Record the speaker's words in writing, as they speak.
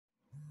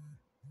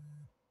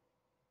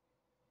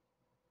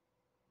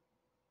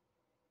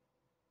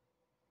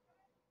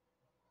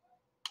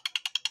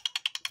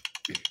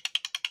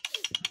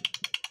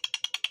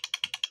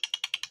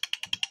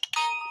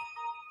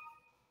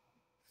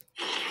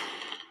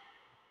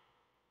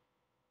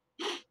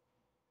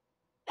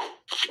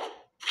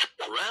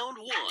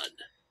Round one.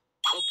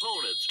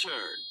 Opponent's turn.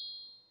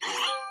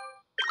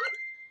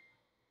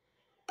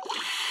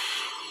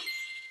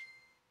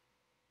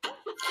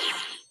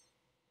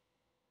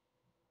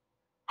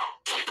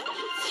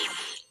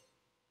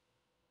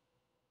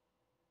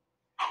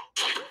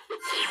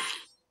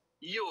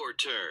 Your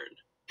turn.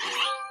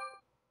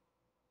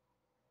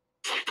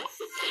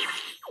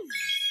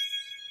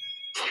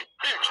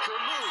 Extra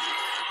move.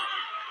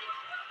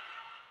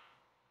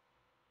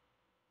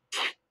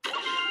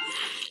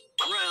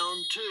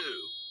 Round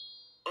two.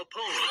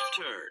 Opponent's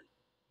turn.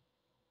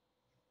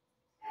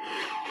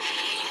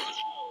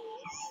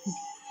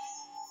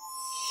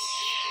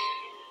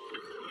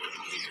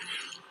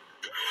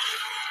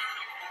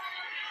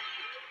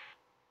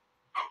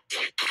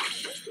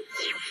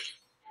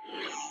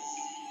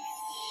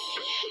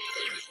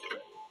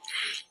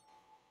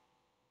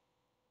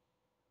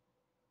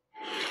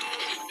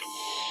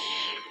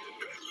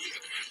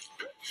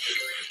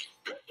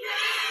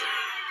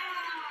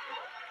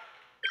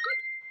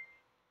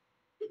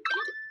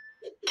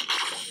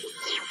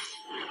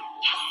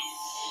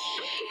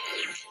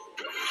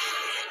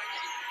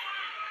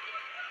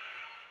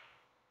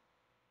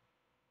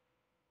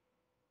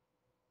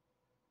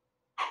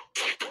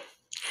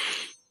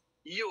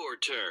 Your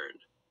turn.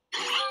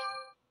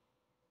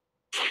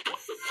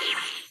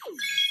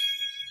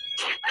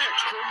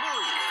 Extra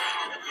move.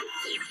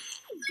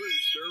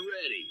 Booster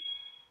ready.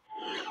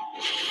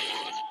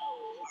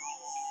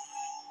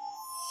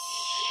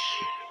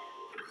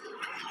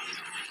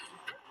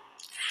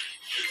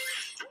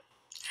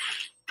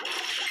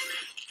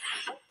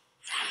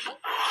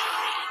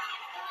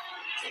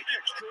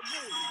 Extra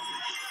move.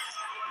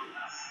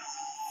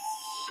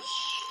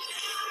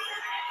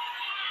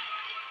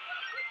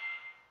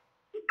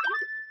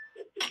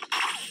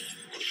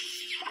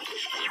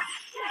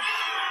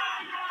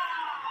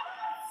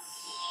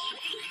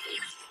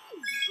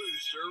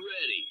 Booster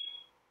ready.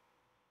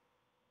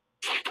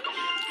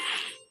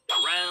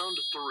 Round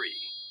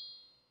three.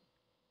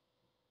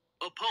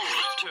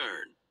 Opponent's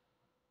turn.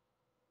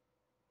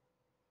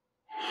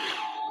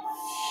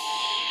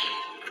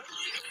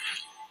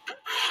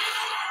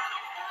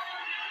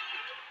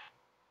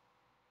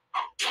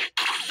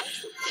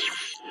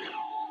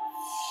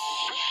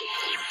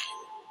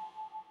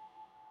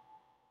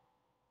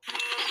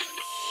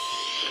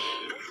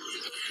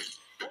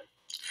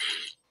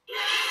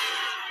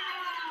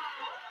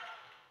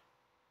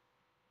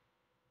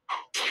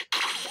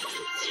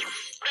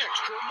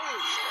 Extra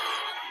move.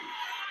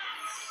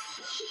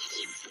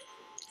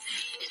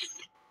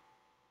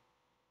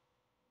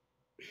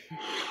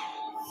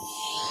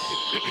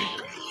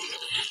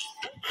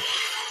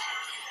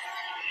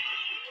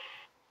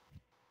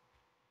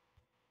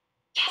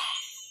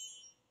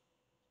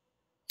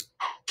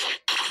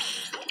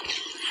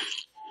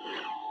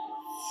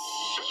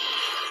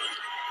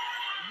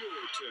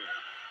 Your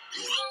turn.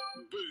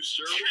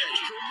 Booster ready.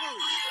 Extra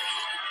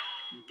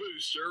move.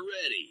 Booster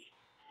ready.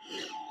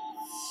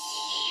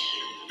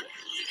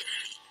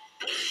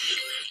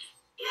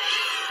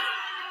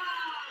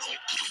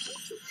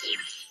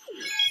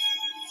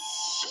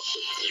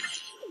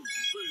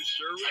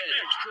 Booster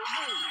ready. Extra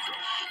move.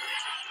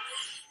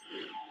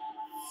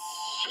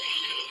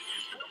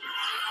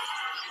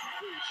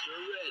 Booster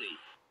ready.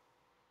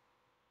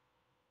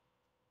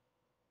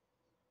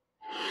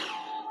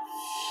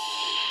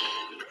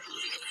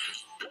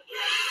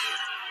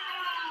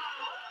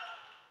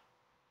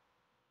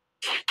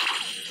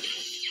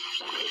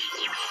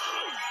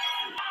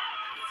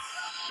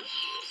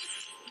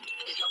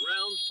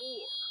 Round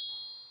four.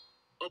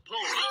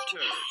 Opponent's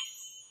turn.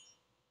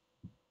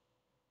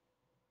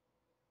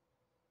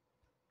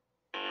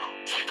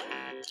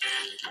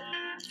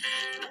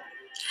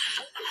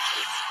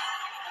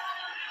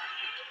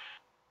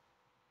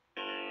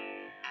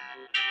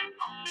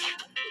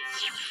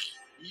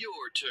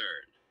 Your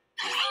turn.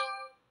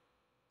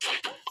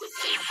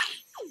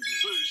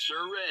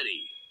 Booster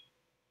ready.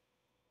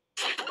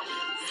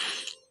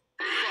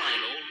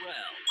 Final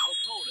round.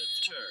 Opponent's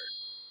turn.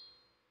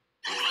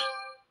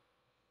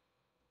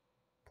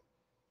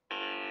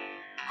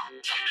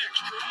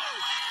 Extra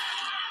move.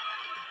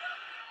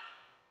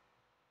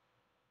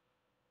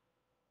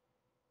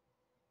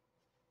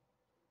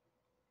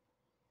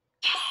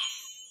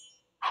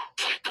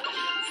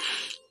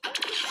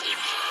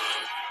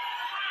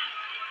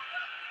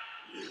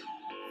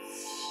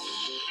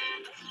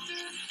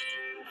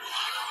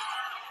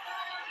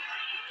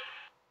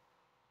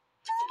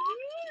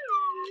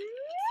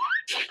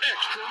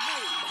 Extra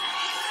move.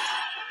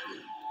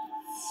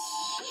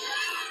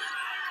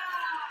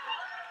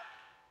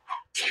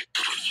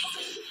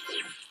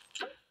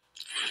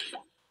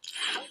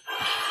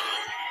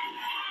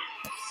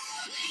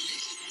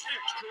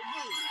 Extra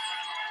move.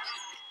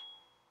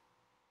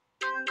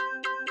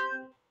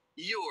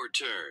 Your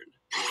turn.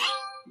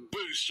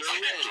 Booster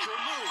ready. Extra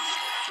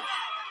move.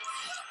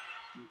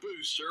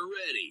 Booster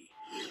ready.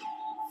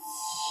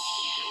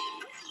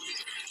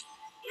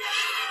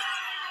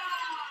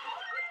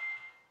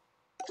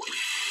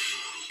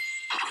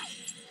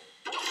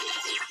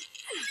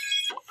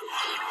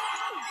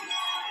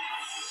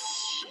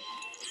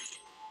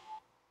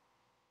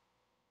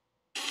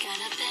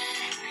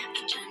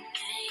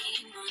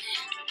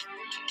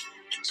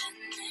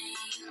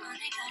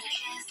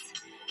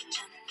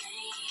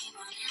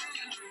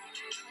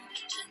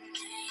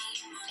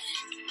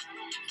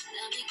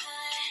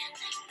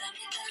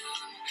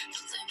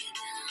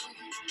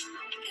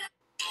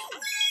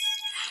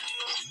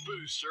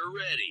 Booster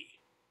ready.